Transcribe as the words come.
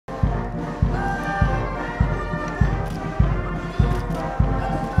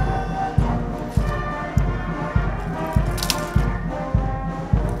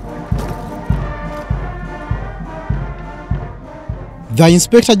The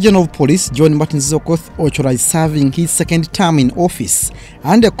Inspector General of Police, John Martin Ochola, is serving his second term in office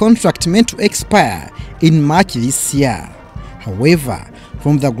and a contract meant to expire in March this year. However,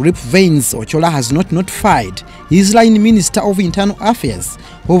 from the grapevines, Ochola has not notified his line Minister of Internal Affairs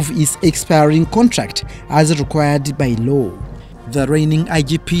of his expiring contract as required by law. The reigning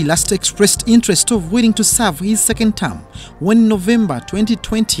IGP last expressed interest of willing to serve his second term when in November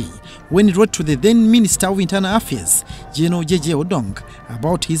 2020, when he wrote to the then Minister of Internal Affairs, General J.J. Odong,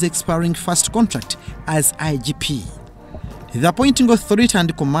 about his expiring first contract as IGP. The appointing authority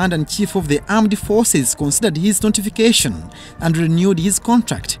and Commander-in-Chief of the Armed Forces considered his notification and renewed his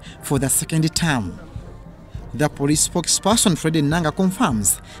contract for the second term. The police spokesperson Fred Nanga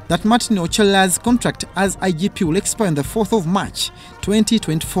confirms that Martin Ochola's contract as IGP will expire on the 4th of March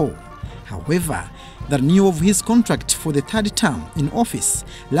 2024. However, the renewal of his contract for the third term in office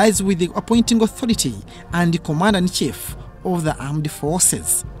lies with the appointing authority and the Commander-in-Chief of the Armed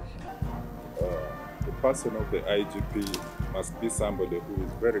Forces. The person of the IGP must be somebody who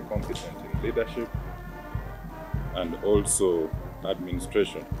is very competent in leadership and also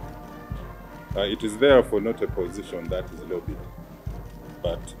administration. It is therefore not a position that is lobbied,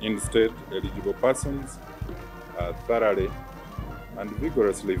 but instead eligible persons are thoroughly and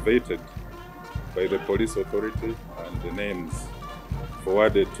vigorously vetted by the police authority and the names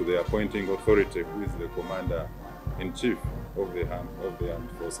forwarded to the appointing authority, who is the Commander-in-Chief of the Armed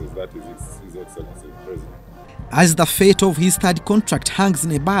Forces, that is His Excellency the President. As the fate of his third contract hangs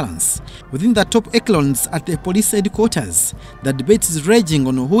in a balance within the top echelons at the police headquarters, the debate is raging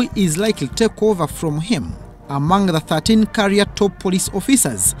on who is likely to take over from him. Among the 13 career top police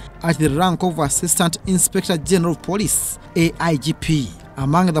officers at the rank of Assistant Inspector General of Police, AIGP,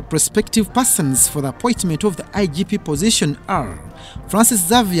 among the prospective persons for the appointment of the IGP position are Francis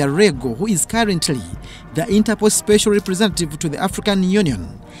Xavier Rego, who is currently the Interpol Special Representative to the African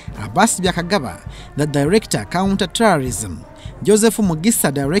Union, Abbas Byakagaba, the Director Counter-Terrorism, Joseph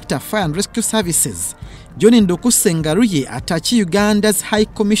Mugisa, Director Fire and Rescue Services, John Ndoku Sengaruye, Atachi Uganda's High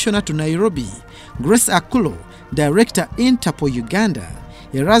Commissioner to Nairobi, Grace Akulo, Director Interpol Uganda,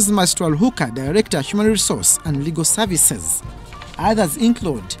 Erasmus Twalhuka, Director Human Resource and Legal Services. Others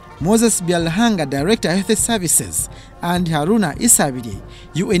include Moses Bialhanga, Director Health Services, and Haruna Isabidi,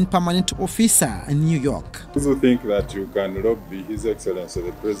 UN Permanent Officer in New York. Those who think that you can lobby His Excellency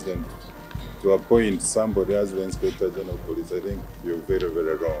the President to appoint somebody as the Inspector General of Police, I think you're very,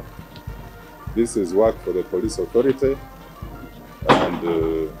 very wrong. This is work for the police authority,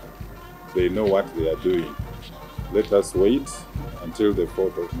 and they know what they are doing. Let us wait until the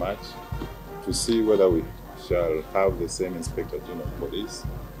 4th of March to see whether we shall have the same Inspector General of Police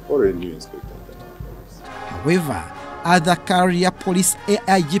or a new Inspector General of Police. However, other career police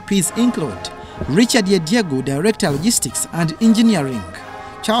AIGPs include Richard Yediego, Director Logistics and Engineering,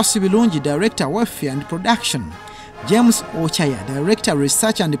 Charles Bilungi, Director Welfare and Production, James Ochaya, Director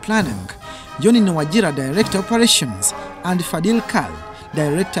Research and Planning, Johnny Nwajira, Director Operations, and Fadil Kal,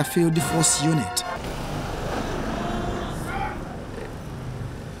 Director Field Force Unit.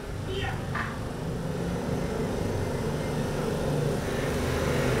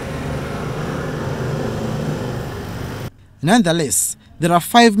 Nonetheless, there are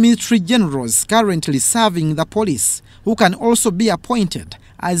 5 military generals currently serving the police who can also be appointed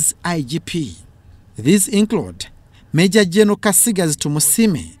as IGP. These include Major General Kasigas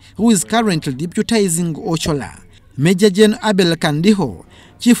Tumusime, who is currently deputizing Ochola, Major General Abel Kandiho,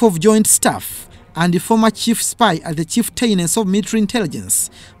 Chief of Joint Staff, and the former Chief Spy at the Chief Tenants of Military Intelligence,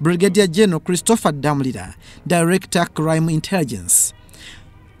 Brigadier General Christopher Damlida, Director Crime Intelligence.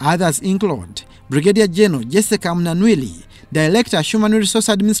 Others include Brigadier General Jessica Mnanwili, Director Human Resource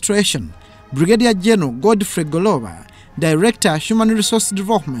Administration, Brigadier General Godfrey Goloba, Director Human Resource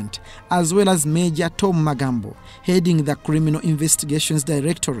Development, as well as Major Tom Magambo, heading the Criminal Investigations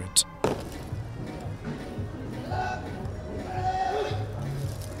Directorate.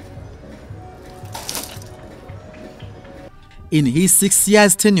 In his 6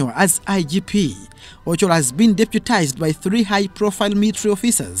 years tenure as IGP, Ochola has been deputized by 3 high-profile military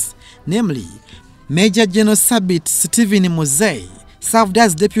officers, namely Major General Sabit Stephen Mosei served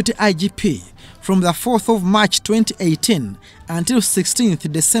as Deputy IGP from the 4th of March 2018 until 16th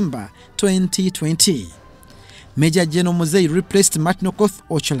December 2020. Major General Mosei replaced Martin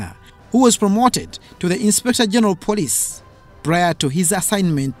Ochola, who was promoted to the Inspector General of Police. Prior to his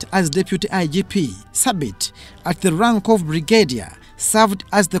assignment as Deputy IGP, Sabit, at the rank of Brigadier, served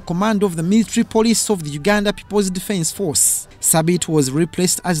as the commander of the military police of the Uganda People's Defense Force. Sabit was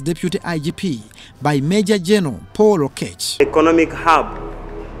replaced as Deputy IGP by Major General Paul Okech. Economic hub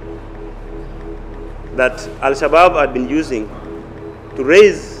that Al-Shabaab had been using to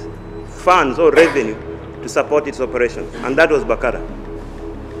raise funds or revenue to support its operations, and that was Bakara.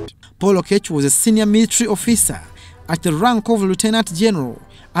 Paul Okech was a senior military officer at the rank of Lieutenant General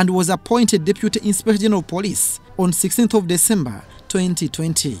and was appointed Deputy Inspector General of Police on 16th of December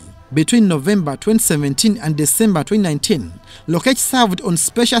 2020. Between November 2017 and December 2019, Okech served on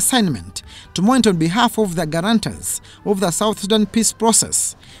special assignment to monitor on behalf of the guarantors of the South Sudan peace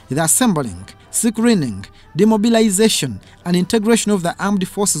process, the assembling, screening, demobilization, and integration of the armed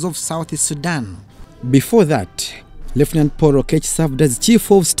forces of South Sudan. Before that, Lieutenant Paul Okech served as Chief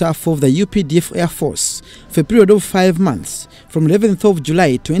of Staff of the UPDF Air Force for a period of 5 months, from 11th of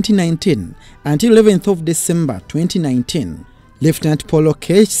July 2019 until 11th of December 2019. Lieutenant Paul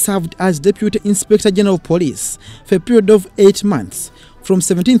Okech served as Deputy Inspector General of Police for a period of 8 months, from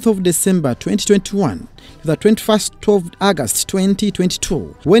 17th of December 2021 to the 21st of August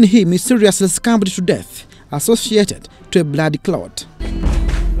 2022, when he mysteriously succumbed to death associated to a blood clot.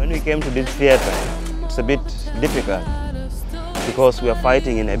 When we came to this theater, it's a bit difficult because we are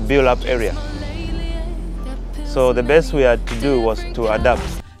fighting in a built-up area. So the best we had to do was to adapt.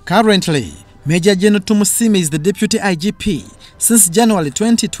 Currently, Major General Tumusime is the Deputy IGP since January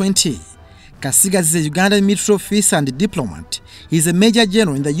 2020. Kasigas is a Ugandan military officer and diplomat. He is a Major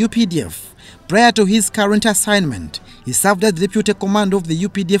General in the UPDF. Prior to his current assignment, he served as the Deputy Commander of the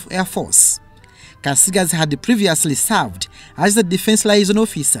UPDF Air Force. Kasigas had previously served as the Defense Liaison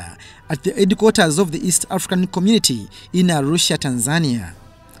Officer at the headquarters of the East African Community in Arusha, Tanzania.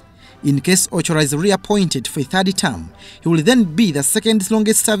 In case Ochola is reappointed for a third term, he will then be the second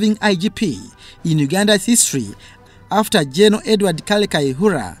longest serving IGP in Uganda's history after General Edward Kale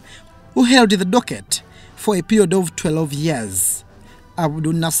Kayihura, who held the docket for a period of 12 years. Nasir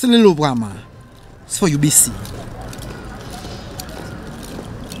Abdul Lubwama for UBC.